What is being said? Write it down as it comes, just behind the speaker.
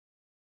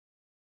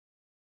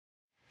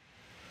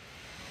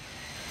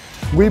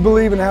We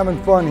believe in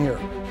having fun here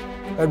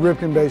at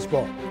Ripken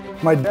Baseball.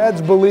 My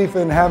dad's belief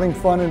in having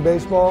fun in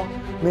baseball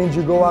means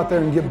you go out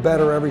there and get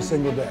better every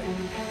single day.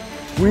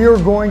 We are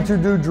going to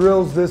do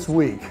drills this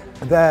week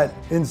that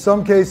in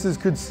some cases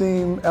could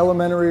seem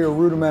elementary or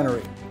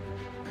rudimentary.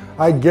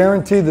 I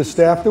guarantee the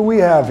staff that we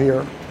have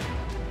here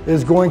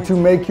is going to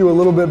make you a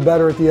little bit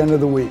better at the end of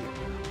the week.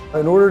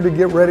 In order to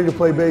get ready to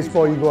play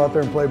baseball, you go out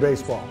there and play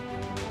baseball.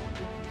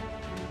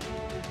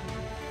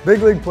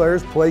 Big league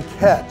players play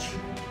catch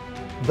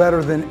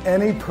better than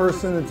any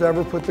person that's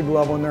ever put the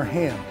glove on their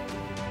hand.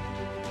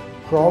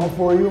 Crawl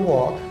before you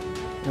walk,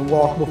 and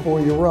walk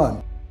before you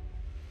run.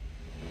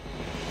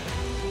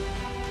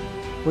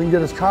 We can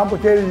get as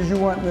complicated as you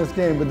want in this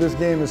game, but this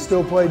game is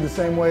still played the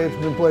same way it's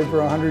been played for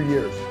 100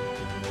 years.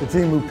 The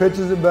team who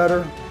pitches it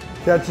better,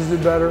 catches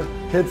it better,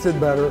 hits it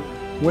better,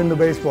 win the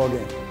baseball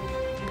game.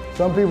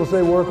 Some people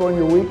say work on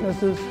your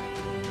weaknesses.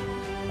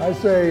 I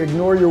say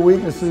ignore your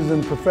weaknesses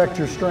and perfect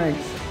your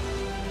strengths.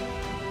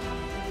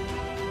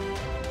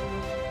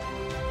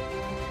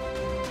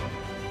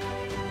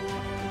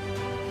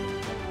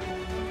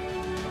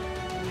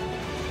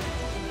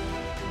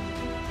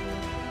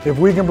 If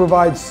we can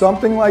provide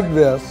something like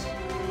this,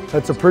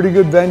 that's a pretty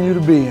good venue to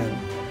be in.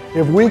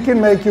 If we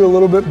can make you a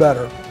little bit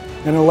better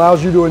and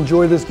allows you to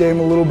enjoy this game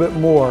a little bit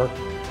more,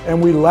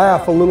 and we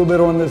laugh a little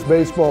bit on this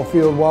baseball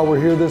field while we're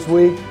here this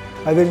week,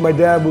 I think my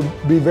dad would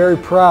be very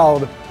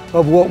proud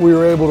of what we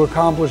were able to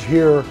accomplish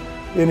here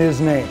in his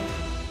name.